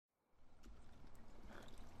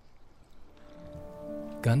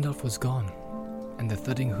Gandalf was gone, and the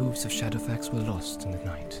thudding hooves of Shadowfax were lost in the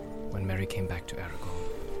night when Merry came back to Aragon.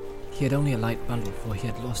 He had only a light bundle, for he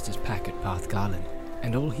had lost his pack at Path Garland,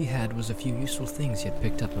 and all he had was a few useful things he had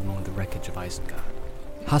picked up among the wreckage of Isengard.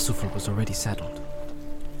 Hasselful was already saddled.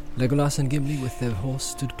 Legolas and Gimli with their horse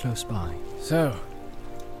stood close by. "So,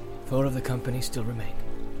 4 of the company still remain,"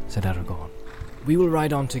 said Aragorn. "We will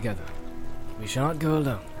ride on together. We shall not go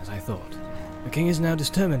alone, as I thought. The king is now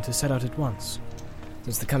determined to set out at once.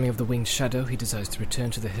 Since the coming of the winged shadow, he desires to return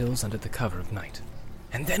to the hills under the cover of night."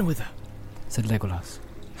 "And then whither?" said Legolas.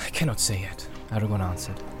 "I cannot say yet," Aragorn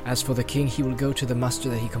answered. "As for the king, he will go to the muster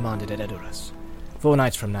that he commanded at Edoras, 4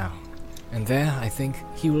 nights from now. And there, I think,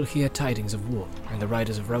 he will hear tidings of war, and the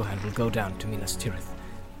riders of Rohan will go down to Minas Tirith.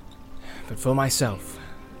 But for myself,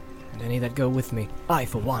 and any that go with me, I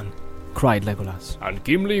for one," cried Legolas. "And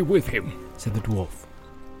Gimli with him," said the dwarf.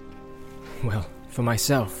 "Well, for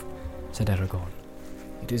myself," said Aragorn,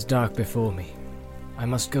 "it is dark before me. I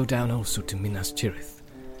must go down also to Minas Tirith.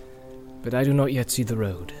 But I do not yet see the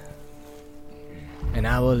road. An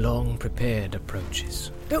hour long prepared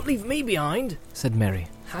approaches." "Don't leave me behind," said Merry.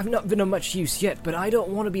 "I've not been of much use yet, but I don't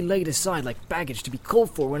want to be laid aside like baggage to be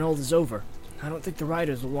called for when all is over. I don't think the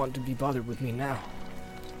riders will want to be bothered with me now.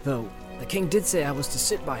 Though, the king did say I was to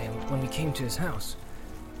sit by him when we came to his house,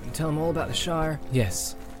 and tell him all about the Shire."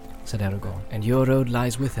 "Yes," said Aragorn, "and your road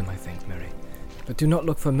lies with him, I think, Merry. But do not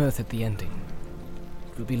look for mirth at the ending.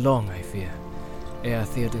 It will be long, I fear, ere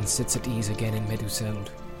Théoden sits at ease again in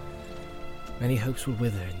Meduseld. Many hopes will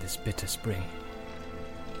wither in this bitter spring."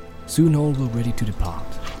 Soon all were ready to depart.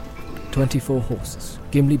 24 horses,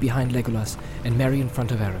 Gimli behind Legolas, and Merry in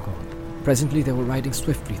front of Aragorn. Presently they were riding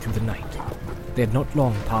swiftly through the night. They had not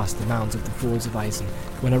long passed the mounds of the Falls of Isen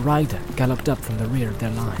when a rider galloped up from the rear of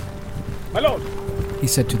their line. "My lord," he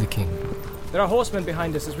said to the king, "there are horsemen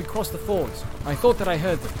behind us as we cross the fords. I thought that I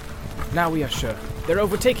heard them. Now we are sure. They're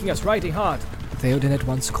overtaking us, riding hard." Théoden at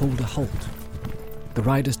once called a halt. The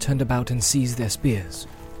riders turned about and seized their spears.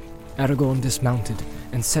 Aragorn dismounted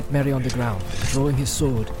and set Merry on the ground. Drawing his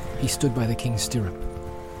sword, he stood by the king's stirrup.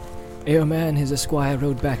 Eomer and his esquire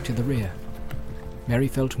rode back to the rear. Merry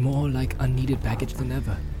felt more like unneeded baggage than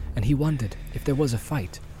ever, and he wondered, if there was a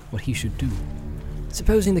fight, what he should do.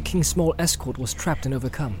 Supposing the king's small escort was trapped and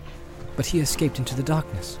overcome, but he escaped into the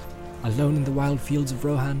darkness, alone in the wild fields of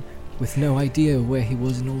Rohan, with no idea where he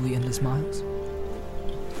was in all the endless miles?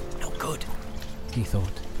 "No good," he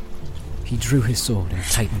thought. He drew his sword and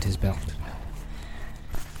tightened his belt.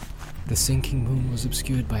 The sinking moon was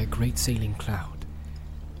obscured by a great sailing cloud,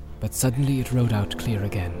 but suddenly it rode out clear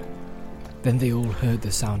again. Then they all heard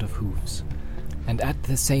the sound of hooves, and at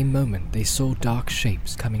the same moment they saw dark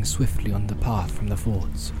shapes coming swiftly on the path from the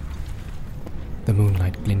fords. The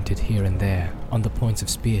moonlight glinted here and there on the points of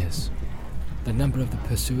spears. The number of the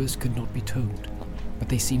pursuers could not be told, but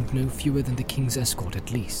they seemed no fewer than the king's escort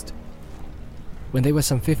at least. When they were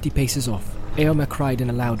some 50 paces off, Eomer cried in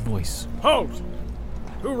a loud voice, "Halt!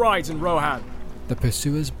 Who rides in Rohan?" The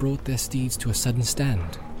pursuers brought their steeds to a sudden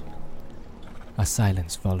stand. A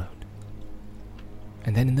silence followed.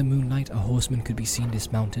 And then in the moonlight a horseman could be seen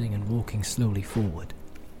dismounting and walking slowly forward.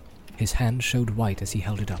 His hand showed white as he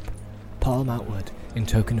held it up, palm outward in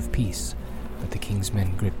token of peace, but the king's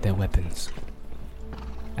men gripped their weapons.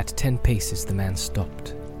 At 10 paces the man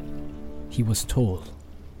stopped. He was tall,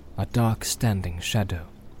 a dark standing shadow.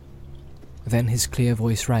 Then his clear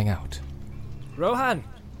voice rang out. "Rohan!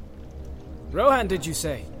 Rohan, did you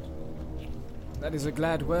say? That is a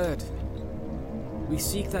glad word. We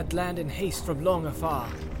seek that land in haste from long afar."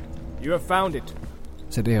 "You have found it,"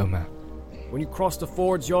 said Eomer. "When you crossed the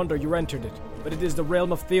fords yonder, you entered it. But it is the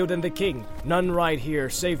realm of Théoden the king. None ride here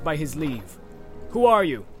save by his leave. Who are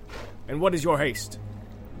you? And what is your haste?"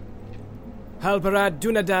 "Halbarad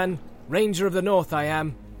Dunadan, Ranger of the North I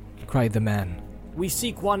am," cried the man. "We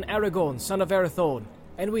seek one Aragorn, son of Arathorn,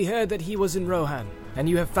 and we heard that he was in Rohan, and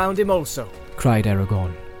you have found him also," cried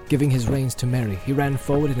Aragorn. Giving his reins to Merry, he ran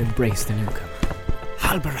forward and embraced the newcomer.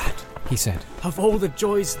 "Halbarad," he said, "of all the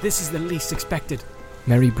joys, this is the least expected."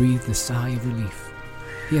 Merry breathed a sigh of relief.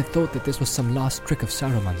 He had thought that this was some last trick of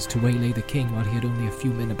Saruman's to waylay the king while he had only a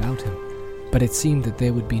few men about him, but it seemed that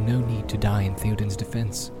there would be no need to die in Théoden's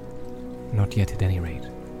defense. Not yet at any rate.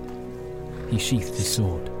 He sheathed his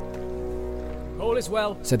sword. "All is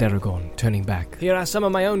well," said Aragorn, turning back. "Here are some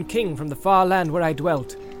of my own king from the far land where I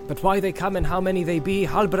dwelt. But why they come and how many they be,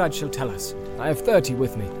 Halbarad shall tell us. I have 30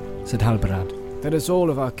 with me," said Halbarad. "That is all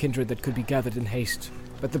of our kindred that could be gathered in haste.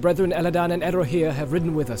 But the brethren Elladan and Elrohir have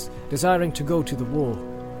ridden with us, desiring to go to the war.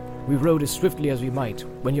 We rode as swiftly as we might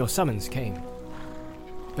when your summons came."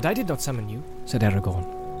 "But I did not summon you," said Aragorn,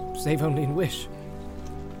 "save only in wish."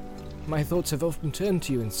 My thoughts have often turned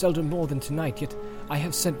to you, and seldom more than tonight, yet I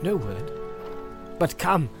have sent no word. But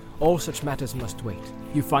come, all such matters must wait.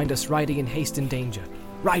 You find us riding in haste and danger.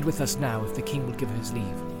 Ride with us now, if the king will give his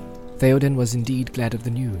leave." Théoden was indeed glad of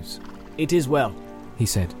the news. "It is well," he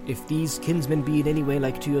said. "If these kinsmen be in any way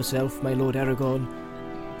like to yourself, my lord Aragorn,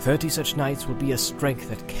 30 such knights will be a strength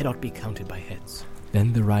that cannot be counted by heads."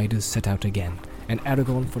 Then the riders set out again, and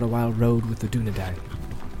Aragorn for a while rode with the Dunedain.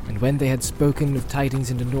 And when they had spoken of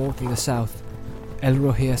tidings in the north and the south,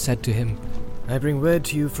 Elrohir said to him, "I bring word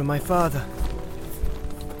to you from my father.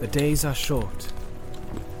 The days are short.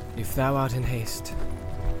 If thou art in haste,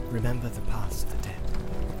 remember the past, the dead."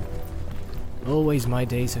 "Always my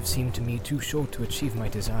days have seemed to me too short to achieve my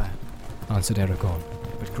desire," answered Aragorn.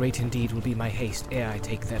 "but great indeed will be my haste ere I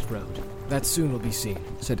take that road." "That soon will be seen,"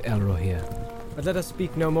 said Elrohir. "But let us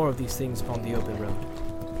speak no more of these things upon the open road."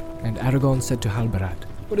 And Aragorn said to Halbarad,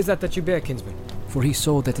 "What is that you bear, kinsman?" For he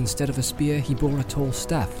saw that instead of a spear he bore a tall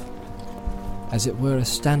staff, as it were a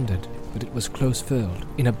standard, but it was close furled,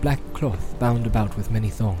 in a black cloth bound about with many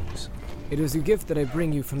thongs. "It is a gift that I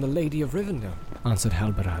bring you from the Lady of Rivendell," answered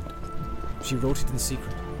Halbarad. "She wrote it in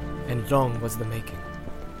secret, and long was the making.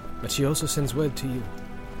 But she also sends word to you.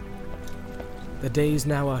 The days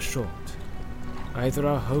now are short. Either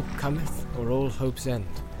our hope cometh, or all hopes end.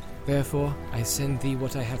 Therefore I send thee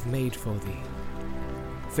what I have made for thee.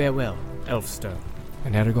 Farewell, Elfstone."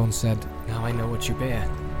 And Aragorn said, "Now I know what you bear.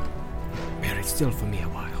 Bear it still for me a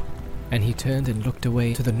while." And he turned and looked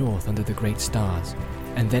away to the north under the great stars,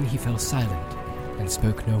 and then he fell silent, and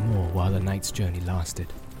spoke no more while the night's journey lasted.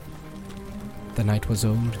 The night was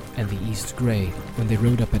old, and the east grey, when they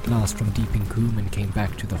rode up at last from Deeping Combe and came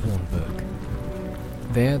back to the Hornburg.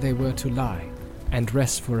 There they were to lie, and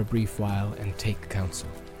rest for a brief while, and take counsel.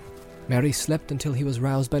 Merry slept until he was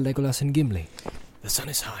roused by Legolas and Gimli. "The sun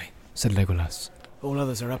is high," said Legolas. "All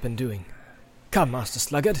others are up and doing. Come, Master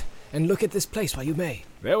Sluggard, and look at this place while you may."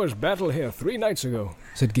 There was battle here 3 nights ago,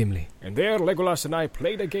 said Gimli. and there Legolas and I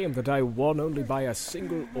played a game that I won only by a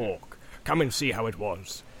single orc. Come and see how it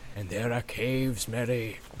was. And there are caves,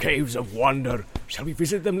 Merry, caves of wonder. Shall we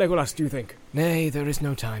visit them, Legolas, do you think? "Nay, there is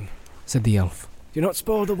no time," said the elf. "Do not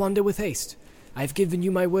spoil the wonder with haste. I have given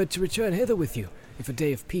you my word to return hither with you, if a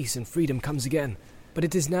day of peace and freedom comes again. But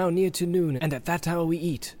it is now near to noon, and at that hour we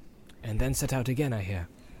eat, and then set out again, I hear."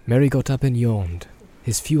 Merry got up and yawned.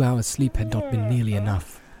 His few hours' sleep had not been nearly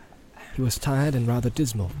enough. He was tired and rather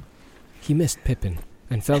dismal. He missed Pippin,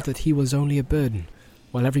 and felt that he was only a burden,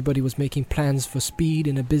 while everybody was making plans for speed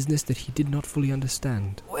in a business that he did not fully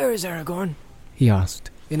understand. "Where is Aragorn?" he asked.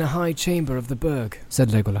 "In a high chamber of the burg," said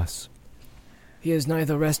Legolas. "He has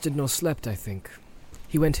neither rested nor slept, I think.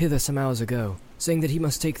 He went hither some hours ago, saying that he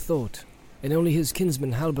must take thought, and only his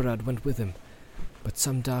kinsman Halbarad went with him. But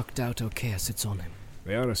some dark doubt or care sits on him."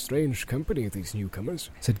 They are a strange company, these newcomers,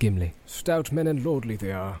 said Gimli. "Stout men and lordly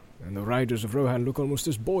they are, and the riders of Rohan look almost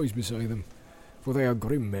as boys beside them, for they are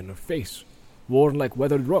grim men of face, worn like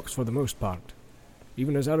weathered rocks for the most part,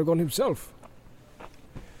 even as Aragorn himself.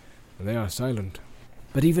 And they are silent."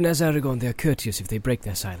 "But even as Aragorn they are courteous if they break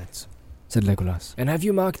their silence," said Legolas. "And have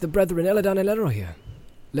you marked the brethren Elladan and Elrohir?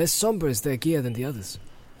 Less sombre is their gear than the others,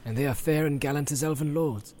 and they are fair and gallant as elven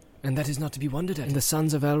lords, and that is not to be wondered at in the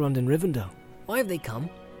sons of Elrond and Rivendell." "Why have they come?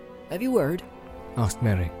 Have you word?" asked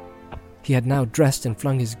Merry. He had now dressed and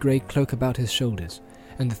flung his grey cloak about his shoulders,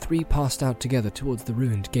 and the 3 passed out together towards the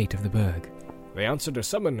ruined gate of the burg. "They answered a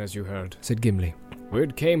summon, as you heard," said Gimli.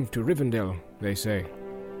 "Word came to Rivendell, they say.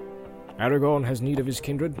 Aragorn has need of his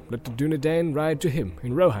kindred, let the Dunedain ride to him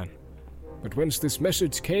in Rohan. But whence this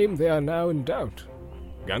message came, they are now in doubt.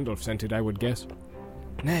 Gandalf sent it, I would guess."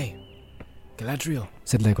 "Nay, Galadriel,"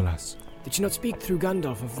 said Legolas. "did you not speak through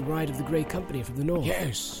Gandalf of the ride of the Grey Company from the north?"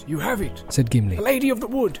 "Yes, you have it, said Gimli. the Lady of the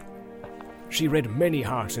Wood. She read many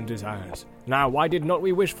hearts and desires. Now, why did not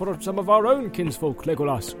we wish for some of our own kinsfolk,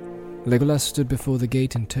 Legolas?" Legolas stood before the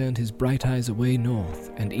gate and turned his bright eyes away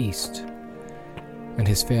north and east, and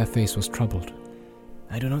his fair face was troubled.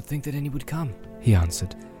 "I do not think that any would come," he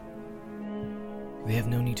answered. "They have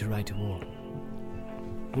no need to ride to war.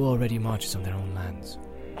 War already marches on their own lands."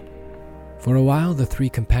 For a while the 3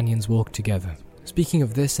 companions walked together, speaking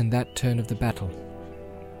of this and that turn of the battle.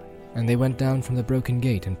 And they went down from the broken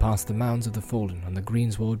gate and past the mounds of the fallen on the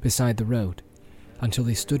greensward beside the road, until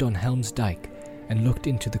they stood on Helm's Dyke and looked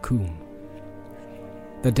into the Combe.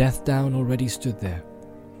 The Death Down already stood there,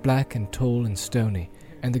 black and tall and stony,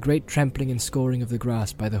 and the great trampling and scoring of the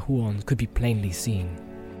grass by the Huons could be plainly seen.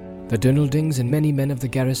 The Dunedains and many men of the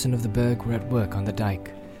garrison of the burg were at work on the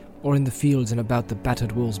dyke, or in the fields and about the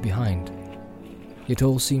battered walls behind. Yet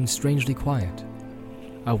all seemed strangely quiet,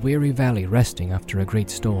 a weary valley resting after a great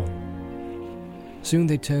storm. Soon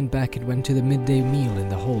they turned back and went to the midday meal in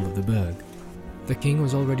the hall of the burg. The king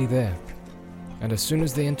was already there, and as soon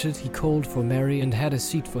as they entered he called for Merry and had a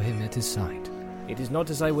seat for him at his side. "It is not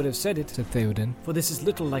as I would have said it," said Théoden, "for this is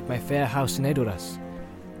little like my fair house in Edoras,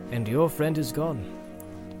 and your friend is gone,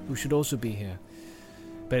 who should also be here.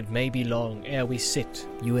 But it may be long ere we sit,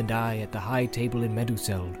 you and I, at the high table in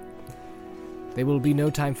Meduseld. There will be no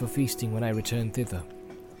time for feasting when I return thither.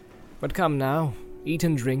 But come now, eat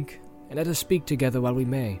and drink, and let us speak together while we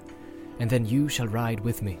may, and then you shall ride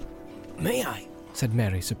with me." May I? said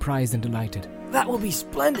Merry, surprised and delighted. That will be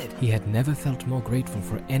splendid. He had never felt more grateful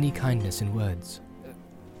for any kindness in words.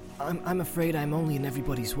 I'm afraid I'm only in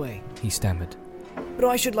everybody's way, he stammered. But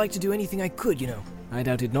I should like to do anything I could, you know. "I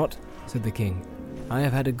doubt it not," said the king. "I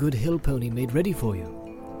have had a good hill pony made ready for you.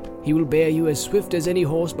 He will bear you as swift as any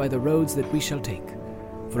horse by the roads that we shall take,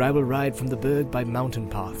 for I will ride from the burg by mountain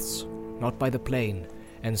paths, not by the plain,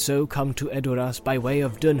 and so come to Edoras by way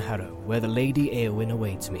of Dunharrow, where the Lady Eowyn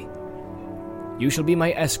awaits me. You shall be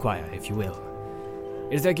my esquire, if you will.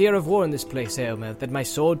 Is there gear of war in this place, Eomer, that my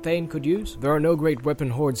sword thane could use?" "There are no great weapon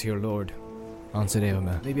hoards here, lord," answered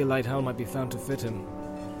Eomer. "Maybe a light helm might be found to fit him.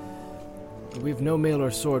 But we have no mail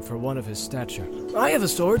or sword for one of his stature." I have a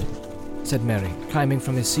sword, said Merry, climbing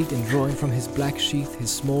from his seat and drawing from his black sheath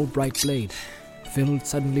his small bright blade. Filled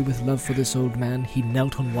suddenly with love for this old man, he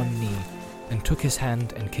knelt on one knee and took his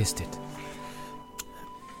hand and kissed it.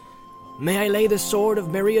 May I lay the sword of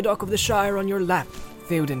Meriadoc of the Shire on your lap,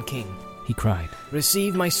 Théoden King? He cried.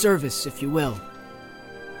 Receive my service, if you will.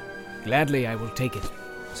 "Gladly I will take it,"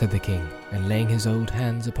 said the king, and laying his old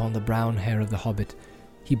hands upon the brown hair of the hobbit,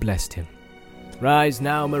 he blessed him. "Rise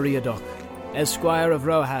now, Meriadoc, esquire of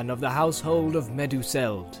Rohan of the household of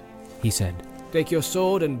Meduseld," he said. "Take your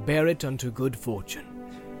sword and bear it unto good fortune."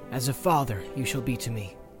 "As a father you shall be to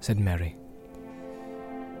me," said Merry.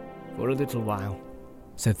 "For a little while,"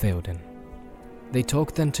 said Théoden. They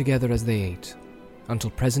talked then together as they ate, until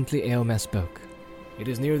presently Eomer spoke. "It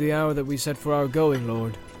is near the hour that we set for our going,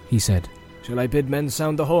 lord," he said. "Shall I bid men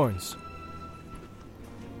sound the horns?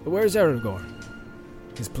 But where is Aragorn?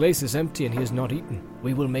 His place is empty and he has not eaten."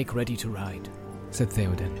 "We will make ready to ride," said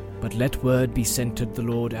Théoden. "but let word be sent to the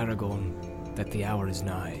Lord Aragorn that the hour is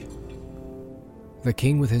nigh." The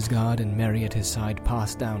king with his guard and Merry at his side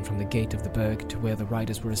passed down from the gate of the burg to where the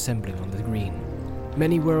riders were assembling on the green.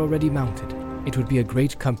 Many were already mounted. It would be a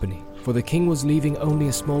great company, for the king was leaving only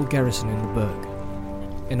a small garrison in the burg,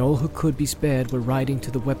 and all who could be spared were riding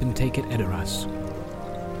to the weapon take at Edoras.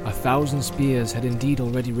 1,000 spears had indeed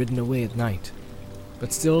already ridden away at night,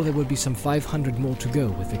 but still there would be some 500 more to go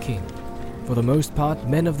with the king, for the most part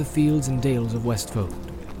men of the fields and dales of Westfold.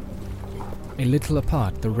 A little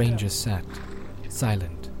apart the rangers sat,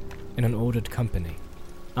 silent, in an ordered company,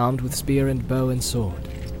 armed with spear and bow and sword.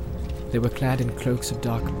 They were clad in cloaks of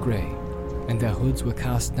dark grey, and their hoods were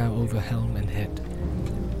cast now over helm and head.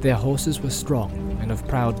 Their horses were strong and of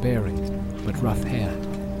proud bearing, but rough-haired,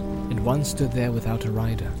 and one stood there without a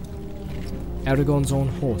rider. Aragorn's own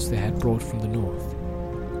horse they had brought from the north.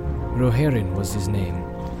 Rohirrim was his name.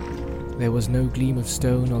 There was no gleam of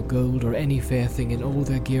stone or gold or any fair thing in all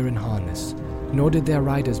their gear and harness, nor did their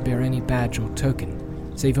riders bear any badge or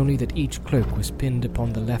token, save only that each cloak was pinned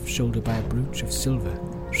upon the left shoulder by a brooch of silver,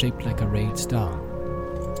 shaped like a rayed star.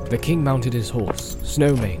 The king mounted his horse,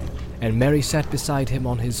 Snowmane, and Merry sat beside him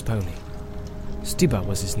on his pony. Stibba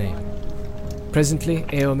was his name. Presently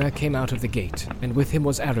Eomer came out of the gate, and with him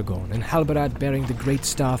was Aragorn, and Halbarad bearing the great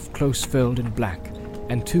staff close furled in black,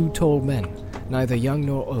 and 2 tall men, neither young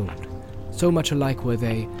nor old. So much alike were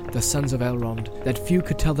they, the sons of Elrond, that few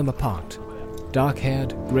could tell them apart.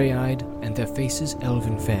 Dark-haired, grey-eyed, and their faces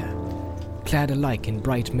elven fair, clad alike in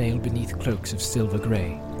bright mail beneath cloaks of silver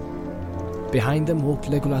grey. Behind them walked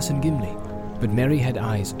Legolas and Gimli, but Merry had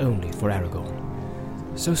eyes only for Aragorn.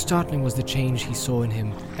 So startling was the change he saw in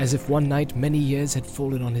him, as if one night many years had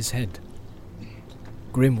fallen on his head.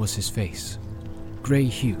 Grim was his face,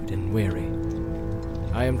 grey-hued and weary.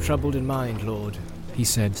 "I am troubled in mind, lord," he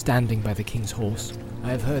said, standing by the king's horse. "I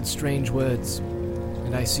have heard strange words,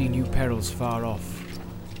 and I see new perils far off.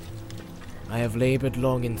 I have labored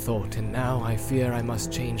long in thought, and now I fear I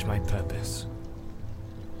must change my purpose.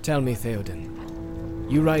 Tell me, Théoden,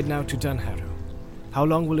 you ride now to Dunharrow. How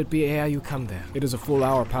long will it be ere you come there?" "It is a full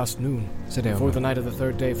hour past noon," said Eomer. "Before the night of the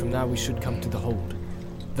 3rd day from now we should come to the hold.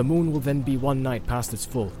 The moon will then be 1 night past its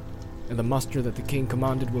full, and the muster that the king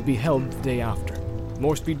commanded will be held the day after.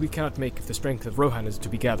 More speed we cannot make if the strength of Rohan is to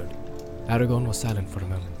be gathered." Aragorn was silent for a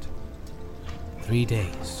moment. 3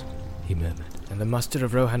 days, he murmured, "And the muster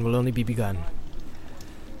of Rohan will only be begun.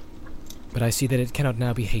 But I see that it cannot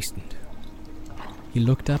now be hastened. He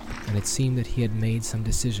looked up, and it seemed that he had made some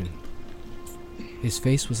decision. His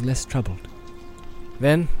face was less troubled.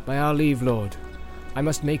 Then, by our leave, Lord, I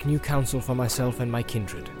must make new counsel for myself and my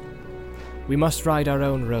kindred. We must ride our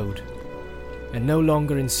own road, and no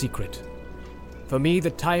longer in secret. For me,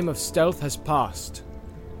 the time of stealth has passed.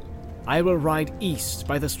 I will ride east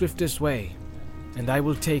by the swiftest way, and I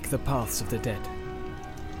will take the paths of the dead.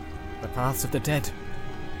 The paths of the dead,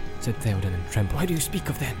 said Théoden and trembled. Why do you speak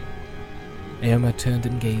of them? Eomer turned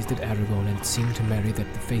and gazed at Aragorn, and it seemed to Merry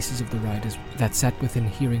that the faces of the riders that sat within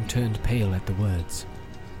hearing turned pale at the words.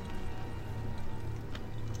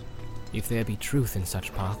 If there be truth in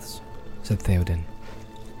such paths, said Théoden,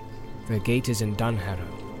 the gate is in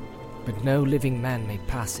Dunharrow, but no living man may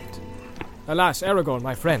pass it. Alas, Aragorn,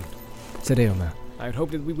 my friend, said Eomer, I had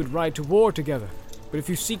hoped that we would ride to war together, but if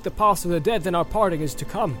you seek the paths of the dead, then our parting is to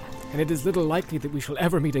come, and it is little likely that we shall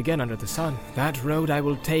ever meet again under the sun. That road I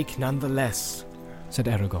will take nonetheless, said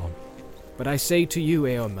Aragorn. But I say to you,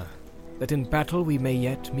 Eomer, that in battle we may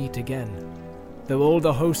yet meet again, though all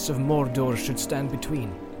the hosts of Mordor should stand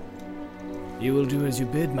between. You will do as you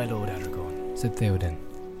bid, my lord Aragorn, said Théoden.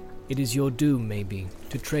 It is your doom, maybe,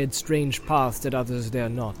 to tread strange paths that others dare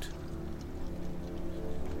not.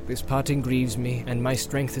 This parting grieves me, and my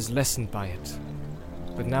strength is lessened by it.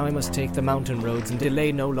 But now I must take the mountain roads and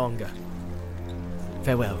delay no longer.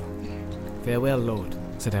 Farewell. Farewell, lord,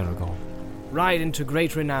 said Aragorn. Ride into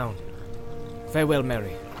great renown. Farewell,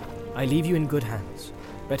 Merry. I leave you in good hands,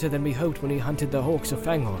 better than we hoped when we hunted the hawks of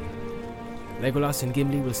Fangorn. Legolas and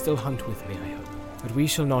Gimli will still hunt with me, I hope, but we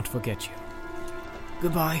shall not forget you.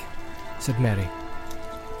 Goodbye, said Merry.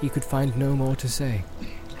 He could find no more to say.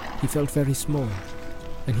 He felt very small,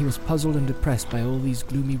 and he was puzzled and depressed by all these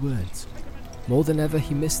gloomy words. More than ever,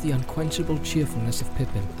 he missed the unquenchable cheerfulness of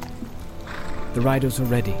Pippin. The riders were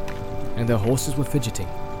ready, and their horses were fidgeting.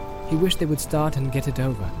 He wished they would start and get it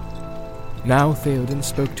over. Now Théoden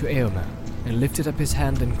spoke to Eomer, and lifted up his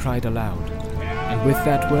hand and cried aloud. And with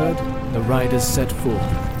that word, the riders set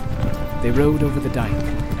forth. They rode over the dike,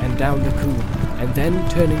 and down the coombe, and then,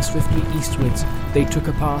 turning swiftly eastwards, they took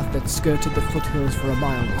a path that skirted the foothills for a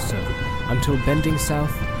mile or so, until bending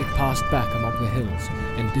south, it passed back among the hills,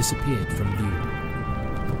 and disappeared from view.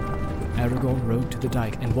 Aragorn rode to the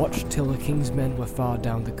dike and watched till the king's men were far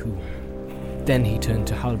down the coombe. Then he turned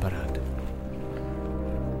to Halbarad.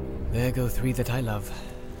 There go three that I love,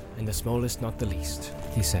 and the smallest not the least,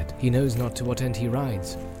 he said. He knows not to what end he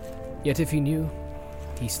rides, yet if he knew,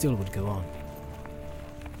 he still would go on.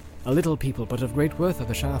 A little people, but of great worth are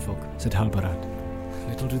the Shire-folk, said Halbarad.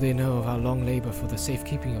 Little do they know of our long labour for the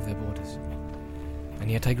safekeeping of their borders.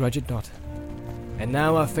 And yet I grudge it not. And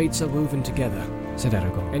now our fates are woven together, said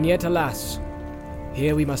Aragorn. And yet, alas,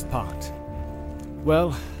 here we must part.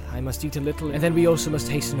 Well, I must eat a little, and then we also must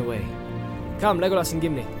hasten away. Come, Legolas and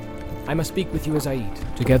Gimli. I must speak with you as I eat.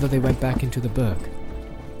 Together they went back into the burg.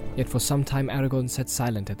 Yet for some time Aragorn sat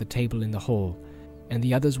silent at the table in the hall, and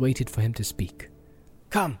the others waited for him to speak.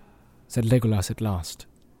 Come, said Legolas at last.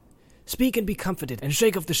 Speak and be comforted, and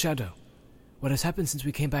shake off the shadow. What has happened since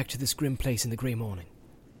we came back to this grim place in the grey morning?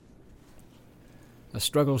 A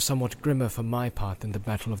struggle somewhat grimmer for my part than the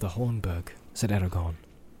Battle of the Hornburg, said Aragorn.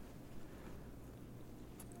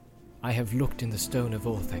 I have looked in the stone of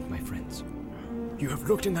Orthanc, my friends. You have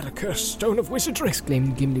looked in that accursed stone of wizardry?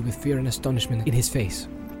 Exclaimed Gimli with fear and astonishment in his face.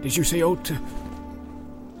 Did you say aught to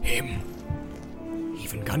him?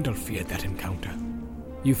 Even Gandalf feared that encounter.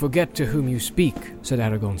 You forget to whom you speak, said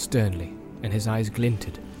Aragorn sternly, and his eyes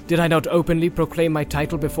glinted. Did I not openly proclaim my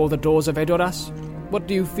title before the doors of Edoras? What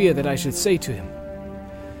do you fear that I should say to him?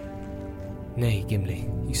 Nay, Gimli,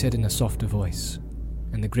 he said in a softer voice,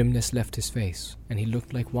 and the grimness left his face, and he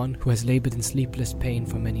looked like one who has laboured in sleepless pain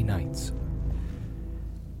for many nights.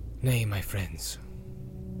 Nay, my friends,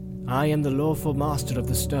 I am the lawful master of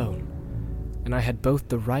the stone, and I had both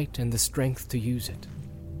the right and the strength to use it.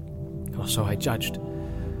 Or so I judged.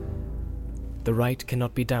 The right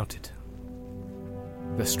cannot be doubted.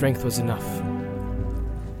 The strength was enough.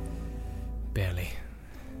 Barely.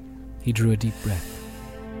 He drew a deep breath.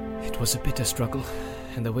 It was a bitter struggle,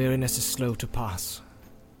 and the weariness is slow to pass.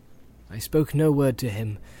 I spoke no word to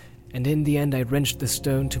him, and in the end I wrenched the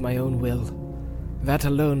stone to my own will. That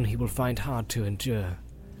alone he will find hard to endure,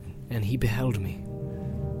 and he beheld me.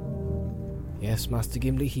 Yes, Master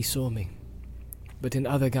Gimli, he saw me, but in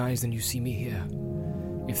other guise than you see me here.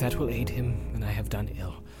 If that will aid him, then I have done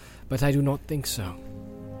ill, but I do not think so.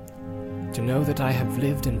 To know that I have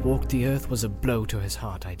lived and walked the earth was a blow to his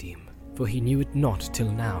heart, I deem, for he knew it not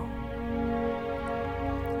till now.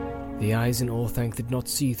 The eyes in Orthanc did not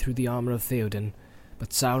see through the armour of Théoden, but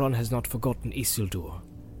Sauron has not forgotten Isildur.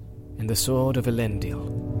 and the sword of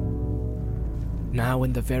Elendil. Now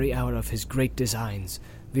in the very hour of his great designs,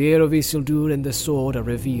 the heir of Isildur and the sword are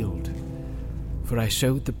revealed. For I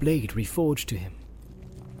showed the blade reforged to him.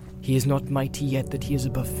 He is not mighty yet that he is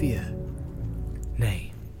above fear.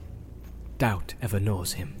 Nay, doubt ever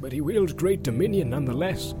gnaws him. But he wields great dominion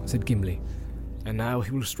nonetheless, said Gimli. and now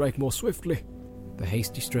he will strike more swiftly. The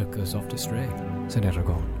hasty stroke goes oft astray, said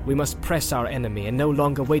Aragon. We must press our enemy and no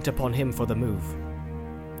longer wait upon him for the move.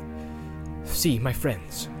 See, my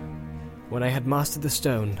friends, when I had mastered the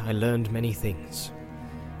stone, I learned many things.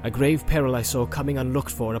 A grave peril I saw coming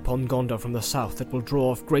unlooked for upon Gondor from the south that will draw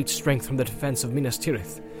off great strength from the defence of Minas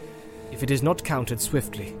Tirith. If it is not countered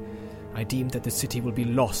swiftly, I deem that the city will be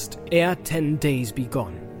lost ere 10 days be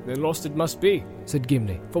gone. Then lost it must be, said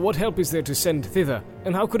Gimli. For what help is there to send thither,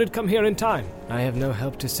 and how could it come here in time? I have no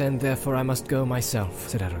help to send, therefore I must go myself,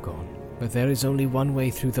 said Aragon. But there is only one way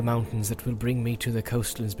through the mountains that will bring me to the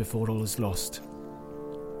coastlands before all is lost.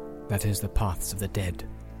 That is the paths of the dead.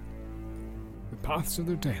 The paths of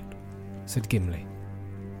the dead, said Gimli.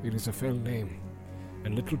 It is a fell name,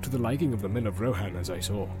 and little to the liking of the men of Rohan, as I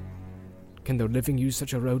saw. Can the living use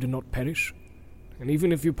such a road and not perish? And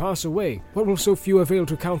even if you pass away, what will so few avail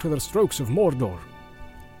to counter the strokes of Mordor?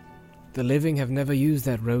 The living have never used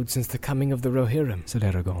that road since the coming of the Rohirrim, said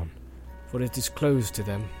Aragon, for it is closed to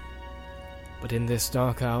them. But in this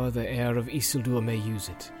dark hour the heir of Isildur may use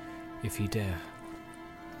it, if he dare.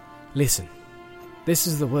 Listen, this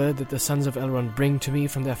is the word that the sons of Elrond bring to me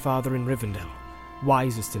from their father in Rivendell,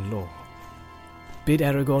 wisest in lore. Bid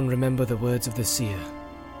Aragorn remember the words of the seer,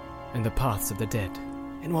 and the paths of the dead.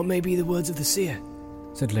 And what may be the words of the seer?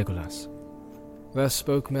 Said Legolas. Thus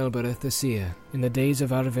spoke Melbereth the seer in the days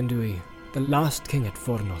of Arvendui, the last king at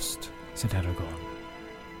Fornost, said Aragorn.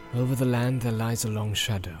 Over the land there lies a long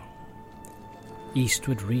shadow,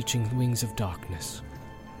 eastward reaching wings of darkness.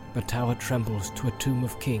 The tower trembles to a tomb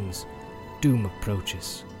of kings, doom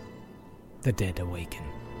approaches, the dead awaken.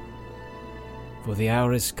 For the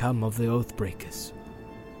hour is come of the oath-breakers.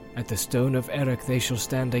 At the stone of Erech they shall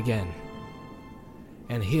stand again,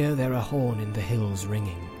 and hear there a horn in the hills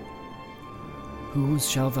ringing. Whose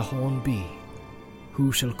shall the horn be?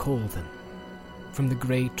 Who shall call them? From the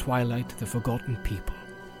grey twilight the forgotten people,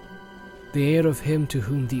 the heir of him to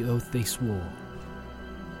whom the oath they swore.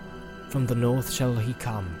 From the north shall he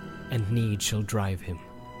come, and need shall drive him.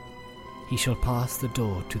 He shall pass the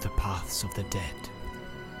door to the paths of the dead.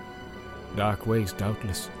 Dark ways,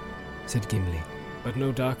 doubtless, said Gimli, but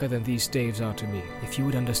no darker than these staves are to me. If you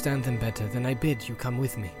would understand them better, then I bid you come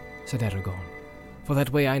with me, said Aragorn. For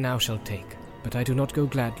that way I now shall take, but I do not go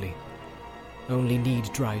gladly. Only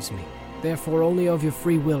need drives me. Therefore only of your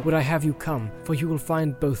free will would I have you come, for you will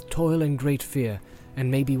find both toil and great fear,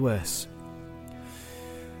 and maybe worse.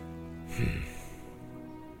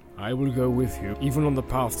 I will go with you, even on the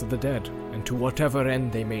paths of the dead, and to whatever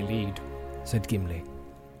end they may lead, said Gimli.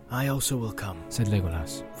 I also will come, said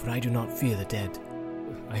Legolas, for I do not fear the dead.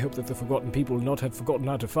 I hope that the forgotten people will not have forgotten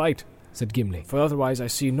how to fight, said Gimli, for otherwise I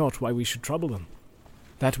see not why we should trouble them.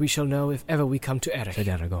 That we shall know if ever we come to Erech, said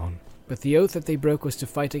Aragon. But the oath that they broke was to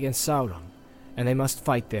fight against Sauron, and they must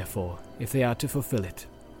fight therefore, if they are to fulfill it.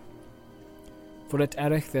 For at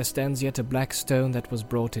Erech there stands yet a black stone that was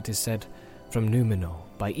brought, it is said, from Númenor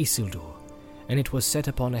by Isildur, and it was set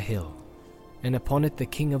upon a hill, and upon it the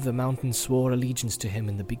king of the mountain swore allegiance to him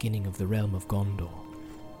in the beginning of the realm of Gondor.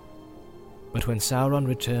 But when Sauron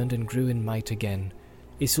returned and grew in might again,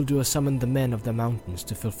 Isildur summoned the men of the mountains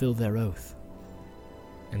to fulfill their oath.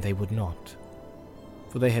 And they would not,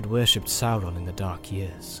 for they had worshipped Sauron in the dark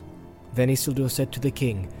years. Then Isildur said to the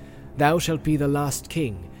king, Thou shalt be the last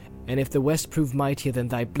king, and if the west prove mightier than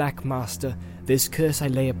thy black master, this curse I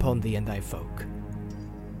lay upon thee and thy folk.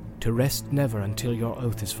 To rest never until your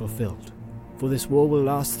oath is fulfilled, for this war will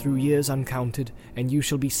last through years uncounted, and you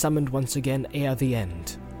shall be summoned once again ere the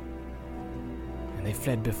end. And they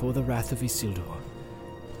fled before the wrath of Isildur,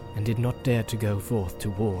 and did not dare to go forth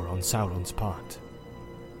to war on Sauron's part.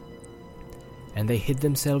 And they hid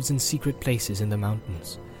themselves in secret places in the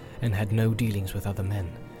mountains, and had no dealings with other men,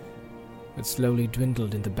 but slowly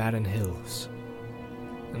dwindled in the barren hills.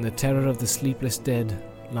 And the terror of the sleepless dead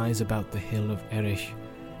lies about the hill of Erech,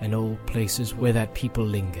 and all places where that people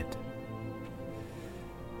lingered.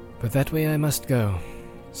 But that way I must go,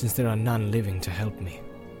 since there are none living to help me.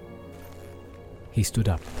 He stood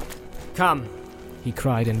up. Come, he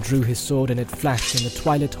cried, and drew his sword, and it flashed in the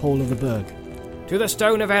twilight hall of the burg. To the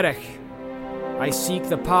stone of Erech. I seek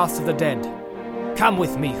the paths of the dead. Come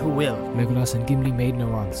with me, who will. Legolas and Gimli made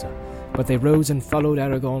no answer, but they rose and followed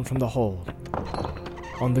Aragorn from the hall.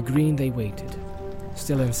 On the green they waited,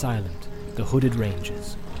 still and silent, the hooded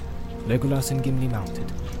rangers. Legolas and Gimli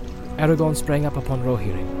mounted. Aragorn sprang up upon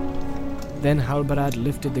Rohirrim. Then Halbarad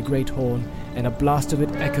lifted the great horn, and a blast of it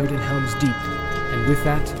echoed in Helm's Deep, and with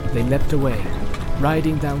that they leapt away,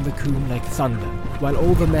 riding down the Coombe like thunder, while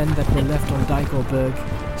all the men that were left on dyke or burg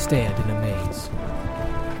stared in amaze.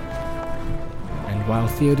 And while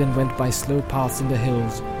Théoden went by slow paths in the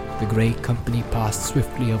hills, the grey company passed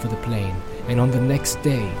swiftly over the plain, and on the next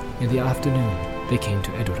day, in the afternoon, they came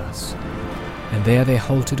to Edoras. And there they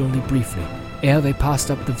halted only briefly, ere they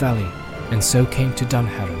passed up the valley, and so came to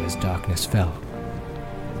Dunharrow as darkness fell.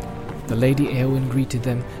 The Lady Eowyn greeted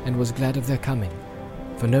them, and was glad of their coming,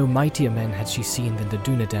 for no mightier men had she seen than the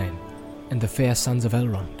Dunedain, and the fair sons of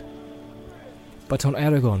Elrond. But on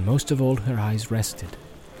Aragorn most of all her eyes rested,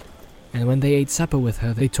 and when they ate supper with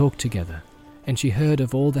her they talked together, and she heard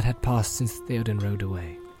of all that had passed since Théoden rode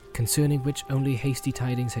away, concerning which only hasty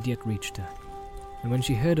tidings had yet reached her. And when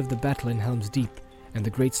she heard of the battle in Helm's Deep, and the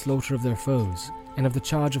great slaughter of their foes, and of the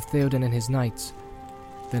charge of Théoden and his knights,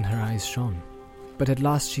 then her eyes shone. But at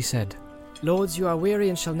last she said, Lords, you are weary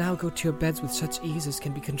and shall now go to your beds with such ease as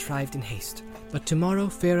can be contrived in haste. but tomorrow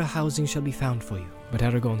fairer housing shall be found for you. But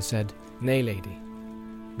Aragorn said, Nay, lady,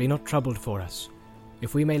 be not troubled for us.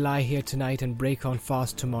 If we may lie here tonight and break on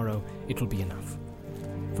fast tomorrow, it will be enough.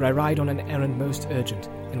 For I ride on an errand most urgent,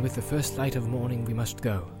 and with the first light of morning we must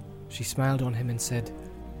go. She smiled on him and said,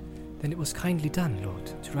 Then it was kindly done, Lord,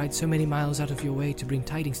 to ride so many miles out of your way to bring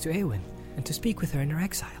tidings to Eowyn, and to speak with her in her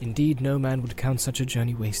exile. Indeed, no man would count such a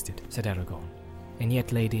journey wasted, said Aragorn. And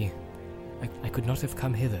yet, lady, I could not have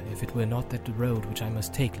come hither if it were not that the road which I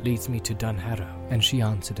must take leads me to Dunharrow. And she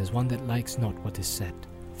answered as one that likes not what is said,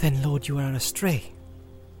 Then, Lord, you are astray.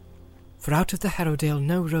 For out of the Harrowdale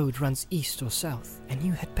no road runs east or south, and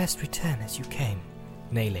you had best return as you came.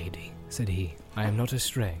 Nay, lady, said he, I am not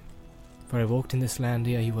astray, for I walked in this land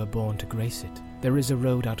ere you were born to grace it. There is a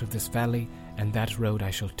road out of this valley, and that road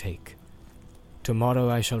I shall take. Tomorrow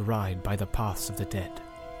I shall ride by the paths of the dead.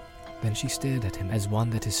 Then she stared at him as one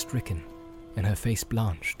that is stricken, and her face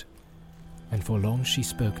blanched, and for long she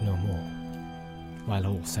spoke no more, while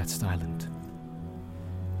all sat silent.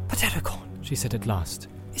 But Aragorn, she said at last,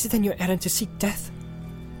 is it then your errand to seek death?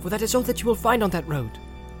 For that is all that you will find on that road.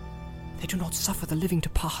 They do not suffer the living to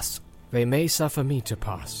pass. They may suffer me to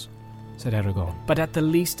pass, said Aragorn, but at the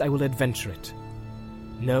least I will adventure it.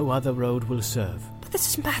 No other road will serve. But this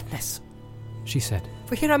is madness, she said.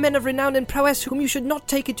 For here are men of renown and prowess whom you should not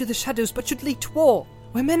take into the shadows, but should lead to war,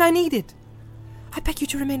 where men are needed. I beg you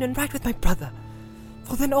to remain and ride with my brother,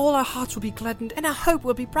 for then all our hearts will be gladdened, and our hope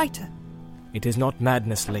will be brighter. It is not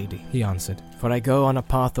madness, lady, he answered, for I go on a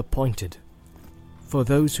path appointed. For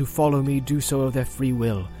those who follow me do so of their free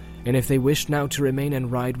will, and if they wish now to remain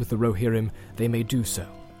and ride with the Rohirrim, they may do so.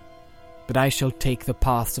 But I shall take the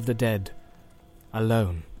paths of the dead,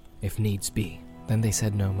 alone, if needs be. Then they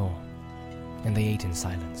said no more, and they ate in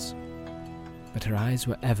silence. But her eyes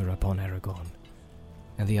were ever upon Aragorn,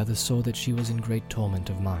 and the others saw that she was in great torment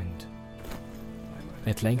of mind.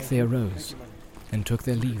 At length they arose, and took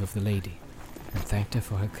their leave of the lady, and thanked her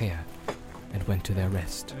for her care, and went to their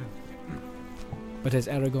rest. But as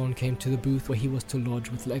Aragorn came to the booth where he was to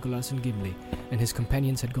lodge with Legolas and Gimli, and his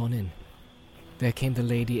companions had gone in, there came the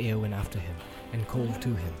Lady Eowyn after him, and called to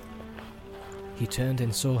him. He turned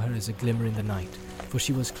and saw her as a glimmer in the night, for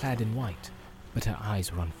she was clad in white, but her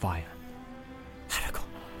eyes were on fire. Aragorn,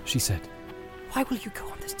 she said, why will you go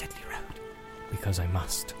on this deadly road? Because I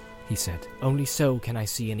must, he said. Only so can I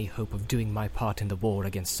see any hope of doing my part in the war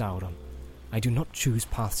against Sauron. I do not choose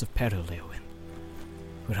paths of peril, Eowyn.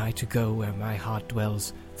 Were I to go where my heart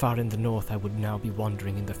dwells, far in the north I would now be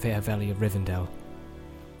wandering in the fair valley of Rivendell.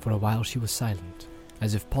 For a while she was silent,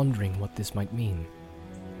 as if pondering what this might mean.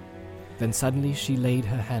 Then suddenly she laid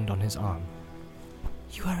her hand on his arm.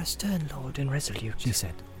 You are a stern lord and resolute, she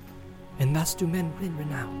said, and thus do men win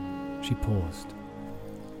renown. She paused.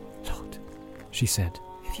 Lord, she said,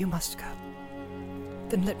 if you must go,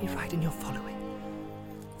 then let me ride in your following,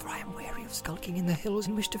 for I am weary of skulking in the hills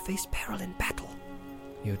and wish to face peril in battle.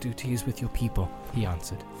 Your duty is with your people, he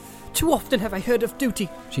answered. Too often have I heard of duty,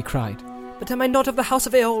 she cried. But am I not of the house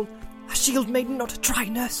of Eol, a shield maiden, not a dry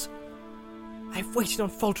nurse? I have waited on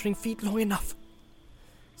faltering feet long enough.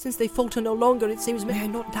 Since they falter no longer, it seems may I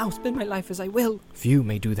not now spend my life as I will. Few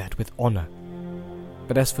may do that with honour.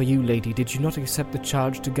 But as for you, lady, did you not accept the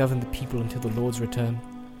charge to govern the people until the Lord's return?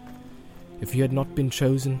 If you had not been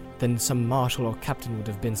chosen, then some marshal or captain would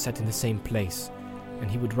have been set in the same place, and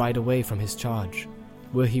he would ride away from his charge,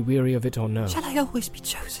 were he weary of it or no. Shall I always be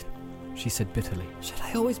chosen? She said bitterly. Shall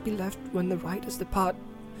I always be left when the riders depart,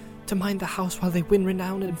 to mind the house while they win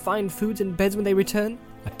renown and find foods and beds when they return?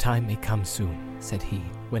 A time may come soon, said he,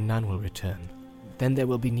 when none will return. Then there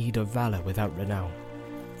will be need of valor without renown,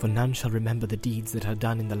 for none shall remember the deeds that are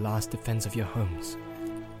done in the last defense of your homes.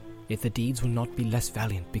 Yet the deeds will not be less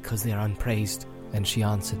valiant because they are unpraised. Then she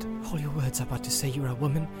answered, All your words are but to say you are a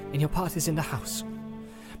woman, and your part is in the house.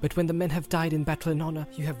 But when the men have died in battle and honor,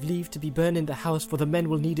 you have leave to be burned in the house, for the men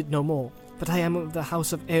will need it no more. But I am of the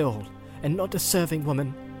house of Eorl, and not a serving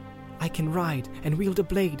woman. I can ride and wield a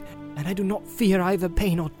blade, and I do not fear either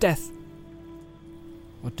pain or death.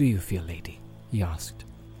 What do you fear, lady? He asked.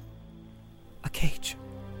 A cage,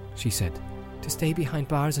 she said, to stay behind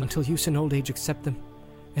bars until use and old age accept them,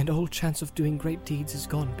 and all chance of doing great deeds is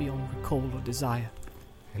gone beyond recall or desire.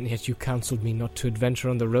 And yet you counseled me not to adventure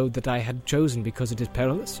on the road that I had chosen because it is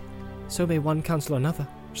perilous? So may one counsel another,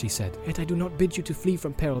 she said. Yet I do not bid you to flee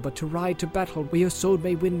from peril, but to ride to battle where your sword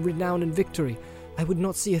may win renown and victory. I would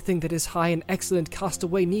not see a thing that is high and excellent cast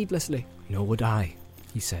away needlessly. Nor would I,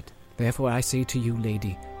 he said. Therefore I say to you,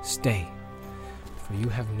 lady, stay, for you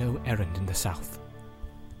have no errand in the south.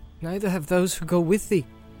 Neither have those who go with thee.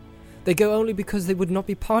 They go only because they would not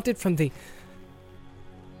be parted from thee,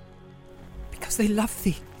 because they love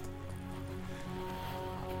thee.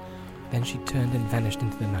 Then she turned and vanished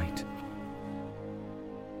into the night.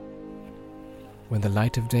 When the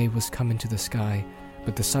light of day was come into the sky,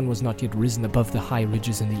 but the sun was not yet risen above the high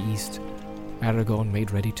ridges in the east, Aragorn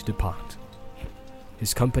made ready to depart.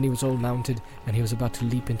 His company was all mounted, and he was about to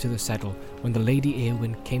leap into the saddle when the Lady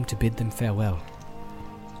Eowyn came to bid them farewell.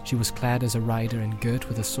 She was clad as a rider and girt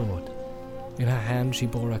with a sword. In her hand she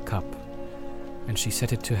bore a cup, and she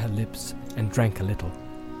set it to her lips and drank a little,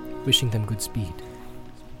 wishing them good speed.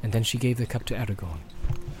 And then she gave the cup to Aragorn.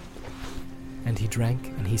 And he drank,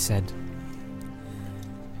 and he said,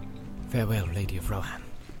 Farewell, Lady of Rohan.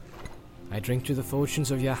 I drink to the fortunes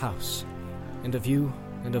of your house, and of you,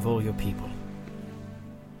 and of all your people.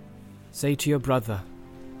 Say to your brother,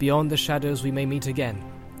 beyond the shadows we may meet again.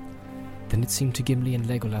 Then it seemed to Gimli and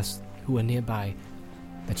Legolas, who were nearby,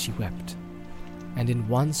 that she wept. And in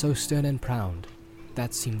one so stern and proud,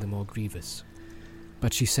 that seemed the more grievous.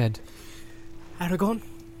 But she said, Aragorn,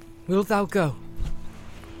 wilt thou go?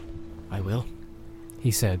 I will,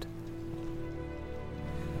 he said.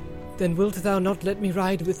 Then wilt thou not let me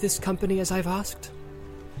ride with this company as I've asked?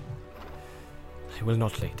 I will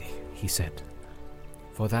not, lady, he said.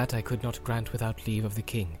 For that I could not grant without leave of the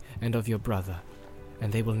king and of your brother,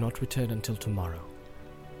 and they will not return until tomorrow.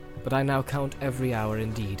 But I now count every hour,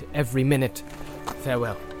 indeed, every minute.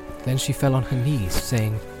 Farewell. Then she fell on her knees,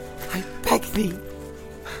 saying, I beg thee.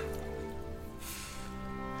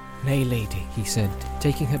 Nay, lady, he said,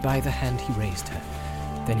 taking her by the hand he raised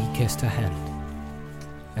her. Then he kissed her hand,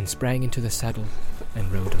 and sprang into the saddle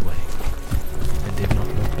and rode away, and did not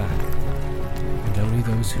look back. And only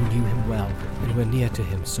those who knew him well and were near to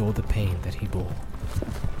him saw the pain that he bore.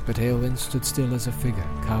 But Eowyn stood still as a figure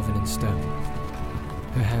carven in stone,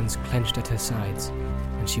 her hands clenched at her sides,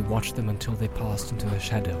 and she watched them until they passed into the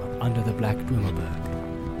shadow under the black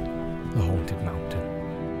Brumaberg, the haunted mountain,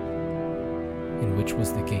 in which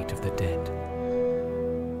was the gate of the dead.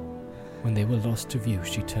 When they were lost to view,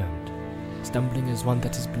 she turned, stumbling as one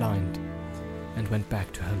that is blind, and went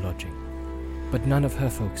back to her lodging. But none of her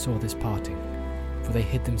folk saw this parting, for they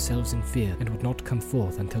hid themselves in fear and would not come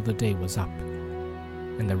forth until the day was up,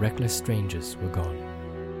 and the reckless strangers were gone.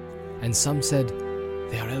 And some said,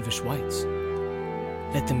 They are elvish wights.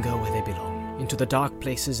 Let them go where they belong, into the dark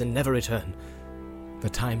places, and never return. The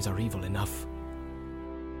times are evil enough.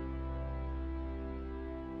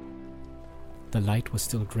 The light was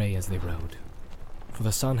still grey as they rode, for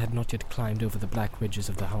the sun had not yet climbed over the black ridges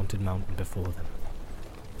of the haunted mountain before them.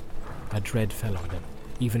 A dread fell on them,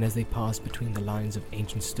 even as they passed between the lines of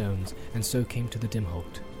ancient stones, and so came to the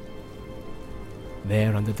Dimholt.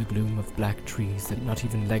 There, under the gloom of black trees that not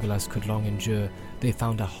even Legolas could long endure, they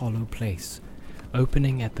found a hollow place,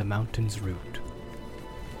 opening at the mountain's root.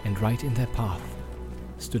 And right in their path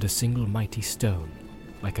stood a single mighty stone,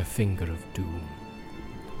 like a finger of doom.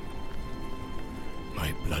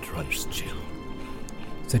 My blood runs chill,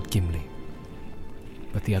 said Gimli.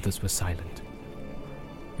 But the others were silent,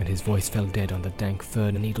 and his voice fell dead on the dank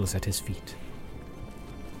fern needles at his feet.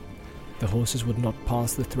 The horses would not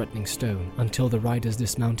pass the threatening stone until the riders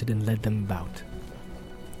dismounted and led them about.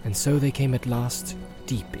 And so they came at last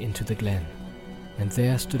deep into the glen, and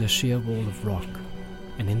there stood a sheer wall of rock,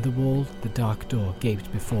 and in the wall the dark door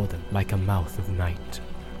gaped before them like a mouth of night.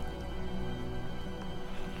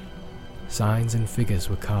 Signs and figures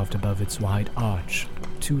were carved above its wide arch,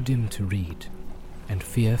 too dim to read, and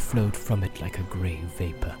fear flowed from it like a grey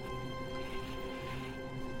vapour.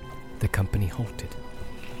 The company halted,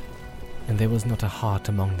 and there was not a heart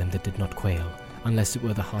among them that did not quail, unless it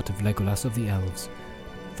were the heart of Legolas of the elves,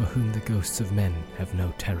 for whom the ghosts of men have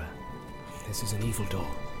no terror. "This is an evil door,"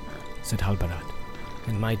 said Halbarad,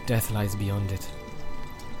 "and my death lies beyond it.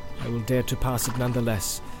 I will dare to pass it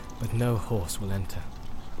nonetheless, but no horse will enter.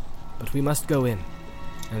 But we must go in,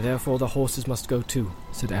 and therefore the horses must go too,"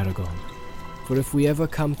 said Aragon. "For if we ever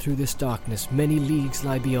come through this darkness, many leagues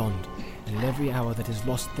lie beyond, and every hour that is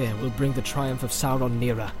lost there will bring the triumph of Sauron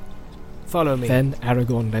nearer. Follow me." Then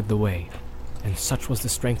Aragorn led the way, and such was the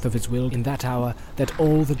strength of his will in that hour that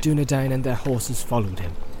all the Dunedain and their horses followed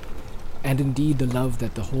him. And indeed the love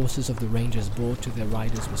that the horses of the rangers bore to their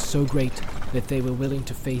riders was so great that they were willing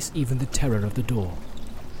to face even the terror of the door.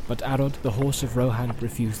 But Arod, the horse of Rohan,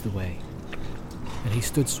 refused the way, and he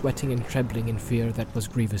stood sweating and trembling in fear that was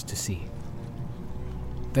grievous to see.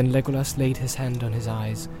 Then Legolas laid his hand on his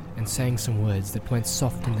eyes and sang some words that went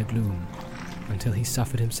soft in the gloom, until he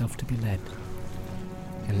suffered himself to be led,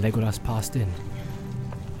 and Legolas passed in.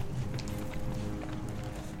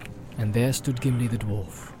 And there stood Gimli the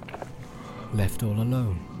dwarf, left all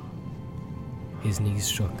alone. His knees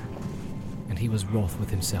shook, and he was wroth with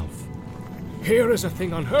himself. "Here is a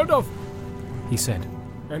thing unheard of," he said.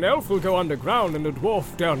 "An elf will go underground, and a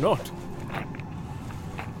dwarf dare not."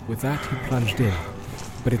 With that he plunged in,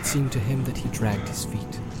 but it seemed to him that he dragged his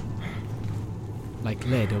feet, like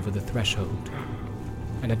lead over the threshold,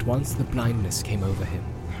 and at once the blindness came over him,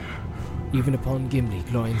 even upon Gimli,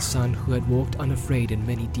 Glóin's son, who had walked unafraid in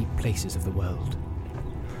many deep places of the world.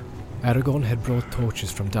 Aragorn had brought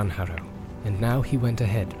torches from Dunharrow, and now he went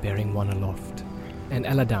ahead, bearing one aloft, and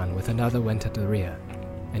Elladan with another went at the rear,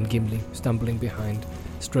 and Gimli, stumbling behind,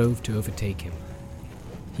 strove to overtake him.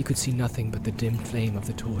 He could see nothing but the dim flame of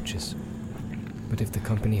the torches, but if the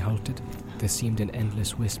company halted, there seemed an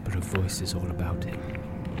endless whisper of voices all about him,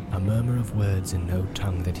 a murmur of words in no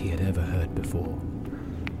tongue that he had ever heard before.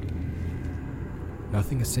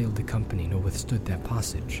 Nothing assailed the company nor withstood their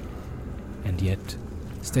passage, and yet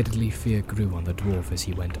steadily fear grew on the dwarf as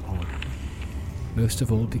he went on, most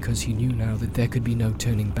of all because he knew now that there could be no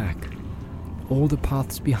turning back. All the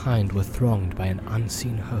paths behind were thronged by an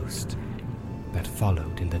unseen host that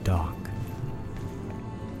followed in the dark.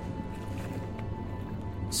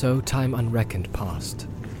 So time unreckoned passed,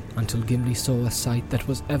 until Gimli saw a sight that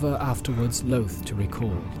was ever afterwards loath to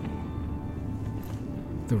recall.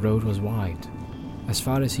 The road was wide, as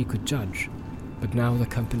far as he could judge, but now the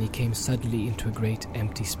company came suddenly into a great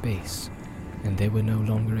empty space, and there were no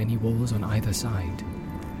longer any walls on either side.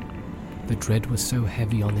 The dread was so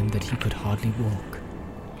heavy on him that he could hardly walk.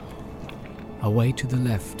 Away to the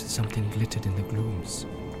left something glittered in the glooms,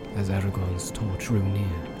 as Aragorn's torch drew near.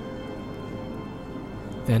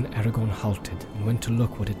 Then Aragorn halted and went to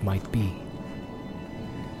look what it might be.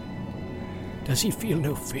 "Does he feel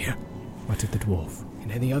no fear?" muttered the dwarf.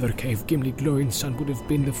 "In any other cave, Gimli, Glóin's son, would have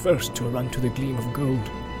been the first to run to the gleam of gold.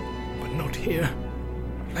 But not here.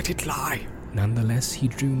 Let it lie." Nonetheless, he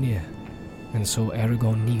drew near, and saw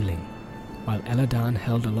Aragorn kneeling, while Elladan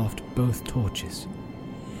held aloft both torches.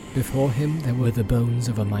 Before him there were the bones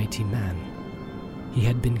of a mighty man. He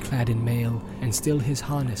had been clad in mail, and still his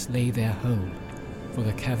harness lay there whole, for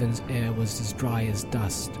the cavern's air was as dry as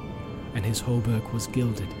dust, and his hauberk was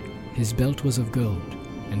gilded. His belt was of gold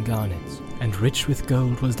and garnets, and rich with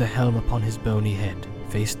gold was the helm upon his bony head,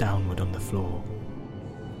 face downward on the floor.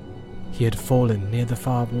 He had fallen near the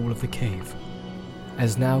far wall of the cave,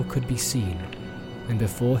 as now could be seen, and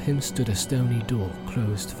before him stood a stony door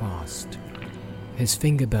closed fast. His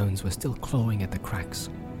finger bones were still clawing at the cracks.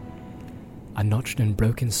 A notched and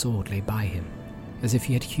broken sword lay by him, as if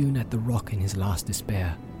he had hewn at the rock in his last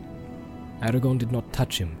despair. Aragorn did not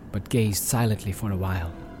touch him, but gazed silently for a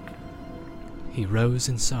while. He rose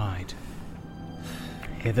and sighed.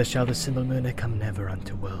 "Hither shall the Silmarils come never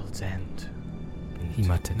unto world's end," he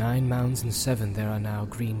muttered. "9 mounds and 7 there are now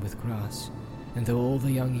green with grass, and though all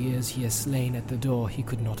the young years he has slain at the door he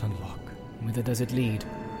could not unlock. Whither does it lead?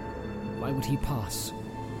 Why would he pass?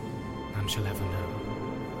 None shall ever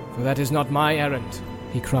know. For that is not my errand,"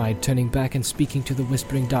 he cried, turning back and speaking to the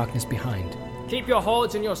whispering darkness behind. "Keep your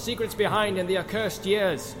hoards and your secrets behind in the accursed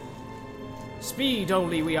years. Speed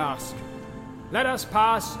only, we ask. Let us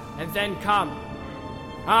pass, and then come.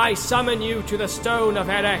 I summon you to the stone of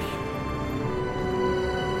Erech."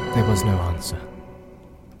 There was no answer,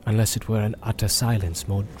 unless it were an utter silence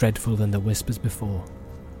more dreadful than the whispers before.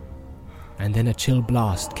 And then a chill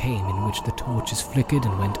blast came in which the torches flickered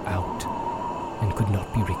and went out, and could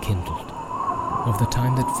not be rekindled. Of the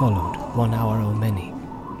time that followed, 1 hour or many,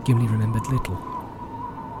 Gimli remembered little.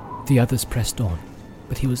 The others pressed on,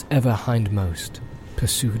 but he was ever hindmost,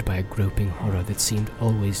 pursued by a groping horror that seemed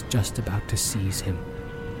always just about to seize him.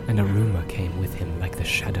 and a rumour came with him like the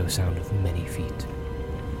shadow sound of many feet.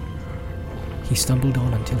 He stumbled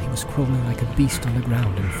on until he was crawling like a beast on the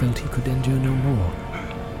ground and felt he could endure no more.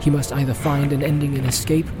 He must either find an ending in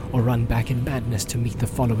escape or run back in madness to meet the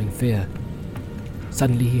following fear.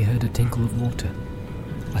 Suddenly he heard a tinkle of water,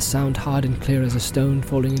 a sound hard and clear as a stone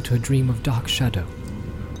falling into a dream of dark shadow.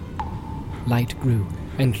 Light grew,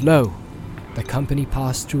 and lo! The company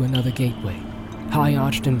passed through another gateway,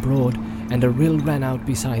 high-arched and broad, and a rill ran out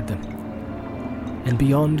beside them. And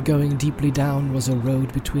beyond, going deeply down, was a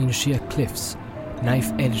road between sheer cliffs,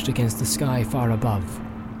 knife-edged against the sky far above.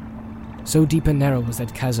 So deep and narrow was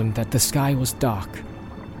that chasm that the sky was dark,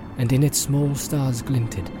 and in it small stars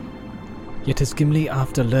glinted. Yet as Gimli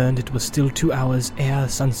after learned, it was still 2 hours ere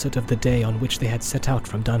sunset of the day on which they had set out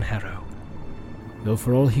from Dunharrow. Though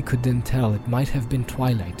for all he could then tell, it might have been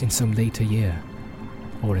twilight in some later year,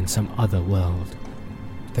 or in some other world.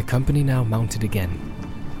 The company now mounted again,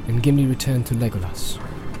 and Gimli returned to Legolas.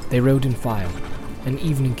 They rode in file, and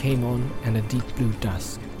evening came on and a deep blue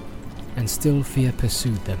dusk, and still fear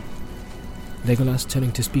pursued them. Legolas,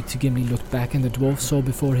 turning to speak to Gimli, looked back, and the dwarf saw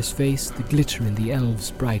before his face the glitter in the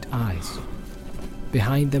elves' bright eyes.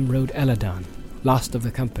 Behind them rode Elladan, last of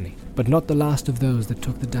the company, but not the last of those that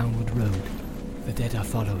took the downward road. "The dead are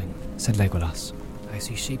following," said Legolas. "I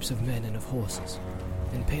see shapes of men and of horses,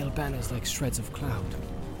 and pale banners like shreds of cloud,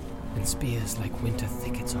 and spears like winter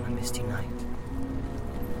thickets on a misty night.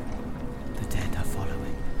 The dead are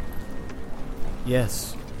following."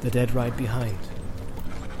 "Yes, the dead ride behind."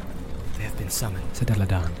 "They have been summoned," said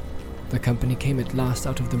Elladan. The company came at last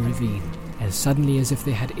out of the ravine, as suddenly as if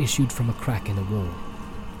they had issued from a crack in the wall.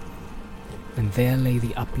 And there lay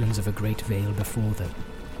the uplands of a great vale before them,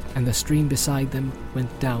 and the stream beside them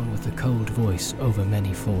went down with a cold voice over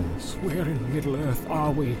many falls. "Where in Middle-earth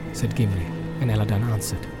are we?" said Gimli, and Elladan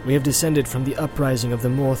answered. "We have descended from the uprising of the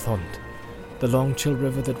Morthond, the long chill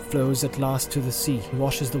river that flows at last to the sea and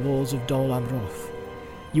washes the walls of Dol Amroth.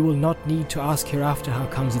 You will not need to ask hereafter how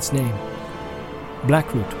comes its name.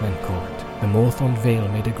 Blackroot, men call it. The Morthond Vale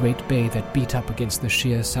made a great bay that beat up against the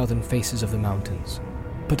sheer southern faces of the mountains,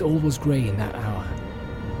 but all was grey in that hour,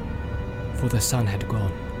 for the sun had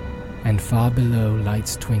gone, and far below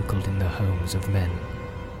lights twinkled in the homes of men.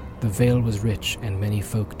 The vale was rich, and many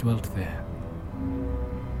folk dwelt there."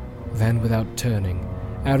 Then, without turning,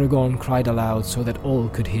 Aragorn cried aloud so that all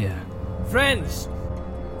could hear. "Friends,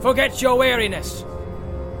 forget your weariness.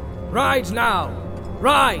 Ride now,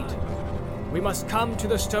 ride! We must come to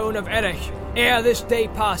the stone of Erech ere this day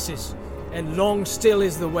passes, and long still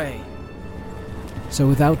is the way." So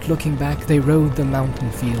without looking back, they rode the mountain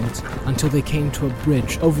fields until they came to a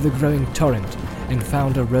bridge over the growing torrent and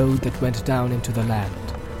found a road that went down into the land.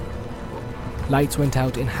 Lights went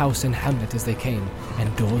out in house and hamlet as they came,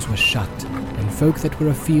 and doors were shut, and folk that were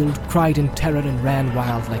afield cried in terror and ran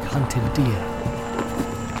wild like hunted deer.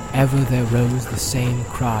 Ever there rose the same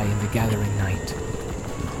cry in the gathering night.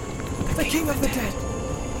 "The King of the Dead!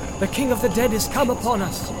 The King of the Dead is come upon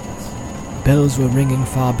us!" Bells were ringing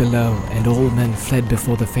far below, and all men fled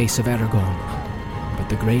before the face of Aragorn. But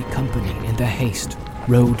the great company, in their haste,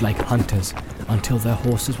 rode like hunters until their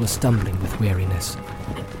horses were stumbling with weariness.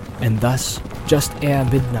 And thus, just ere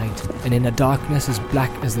midnight, and in a darkness as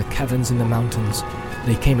black as the caverns in the mountains,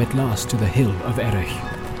 they came at last to the hill of Erech.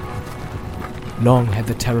 Long had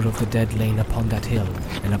the terror of the dead lain upon that hill,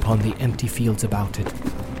 and upon the empty fields about it.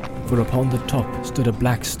 For upon the top stood a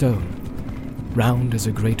black stone, round as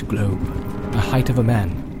a great globe, the height of a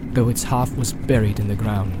man, though its half was buried in the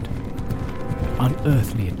ground.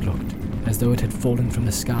 Unearthly it looked, as though it had fallen from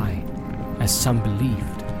the sky, as some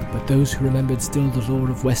believed, but those who remembered still the lore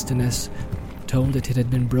of Westerness told that it had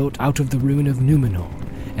been brought out of the ruin of Númenor,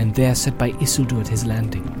 and there set by Isildur at his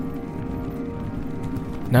landing.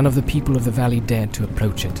 None of the people of the valley dared to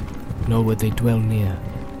approach it, nor would they dwell near,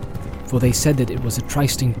 for they said that it was a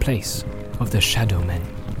trysting place of the Shadow Men,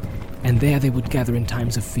 and there they would gather in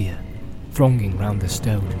times of fear, thronging round the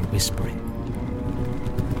stone and whispering.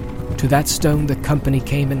 To that stone the company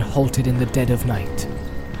came and halted in the dead of night.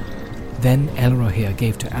 Then Elrohir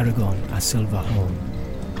gave to Aragorn a silver horn,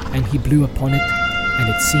 and he blew upon it, and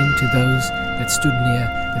it seemed to those that stood near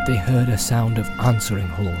that they heard a sound of answering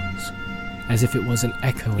horns, as if it was an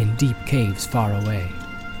echo in deep caves far away.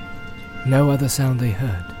 No other sound they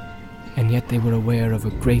heard, and yet they were aware of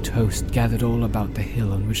a great host gathered all about the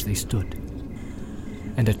hill on which they stood,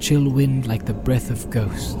 and a chill wind like the breath of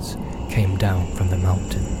ghosts came down from the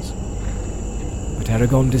mountains. But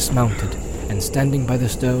Aragorn dismounted, and standing by the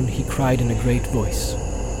stone he cried in a great voice,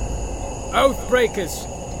 "Oathbreakers,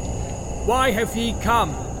 why have ye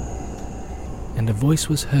come?" And a voice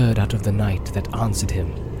was heard out of the night that answered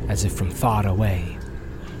him, as if from far away.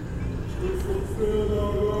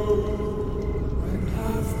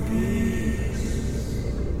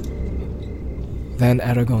 Then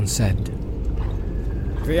Aragon said,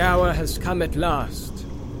 "The hour has come at last.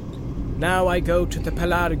 Now I go to the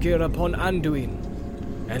palantír upon Anduin,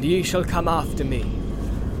 and ye shall come after me.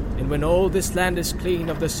 And when all this land is clean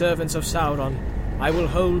of the servants of Sauron, I will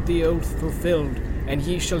hold the oath fulfilled, and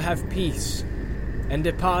ye shall have peace, and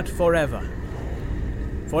depart forever.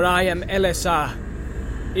 For I am Elladan,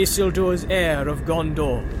 Isildur's heir of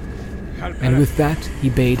Gondor." And with that he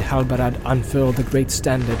bade Halbarad unfurl the great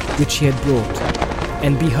standard which he had brought,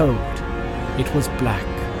 and behold, it was black,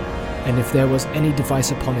 and if there was any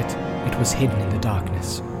device upon it, it was hidden in the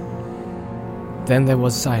darkness. Then there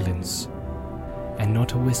was silence, and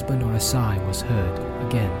not a whisper nor a sigh was heard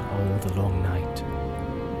again all the long night.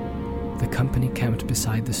 The company camped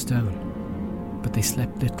beside the stone, but they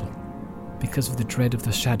slept little, because of the dread of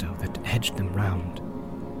the shadow that edged them round.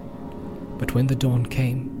 But when the dawn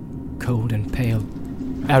came, cold and pale,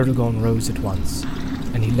 Aragorn rose at once,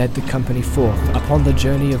 and he led the company forth upon the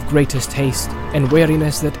journey of greatest haste and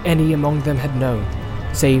weariness that any among them had known,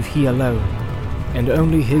 save he alone, and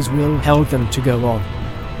only his will held them to go on.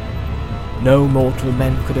 No mortal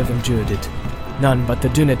men could have endured it, none but the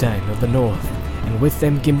Dunedain of the north, and with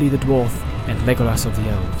them Gimli the dwarf and Legolas of the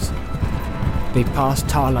elves. They passed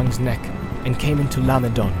Tarlang's neck and came into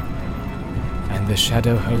Lamedon, and the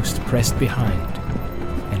shadow host pressed behind,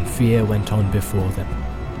 and fear went on before them,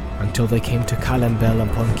 until they came to Calambel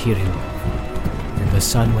upon Ciril, and the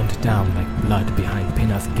sun went down like blood behind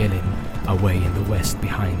Pinath Gelin, away in the west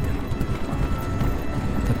behind them.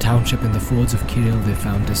 The township and the fords of Ciril they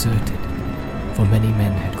found deserted, for many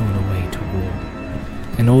men had gone away to war,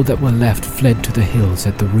 and all that were left fled to the hills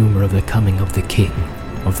at the rumour of the coming of the king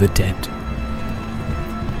of the dead.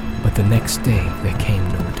 But the next day there came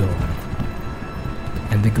no dawn,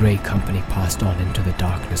 and the grey company passed on into the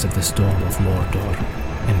darkness of the storm of Mordor,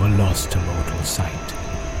 and were lost to mortal sight.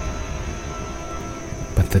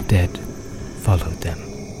 But the dead followed them.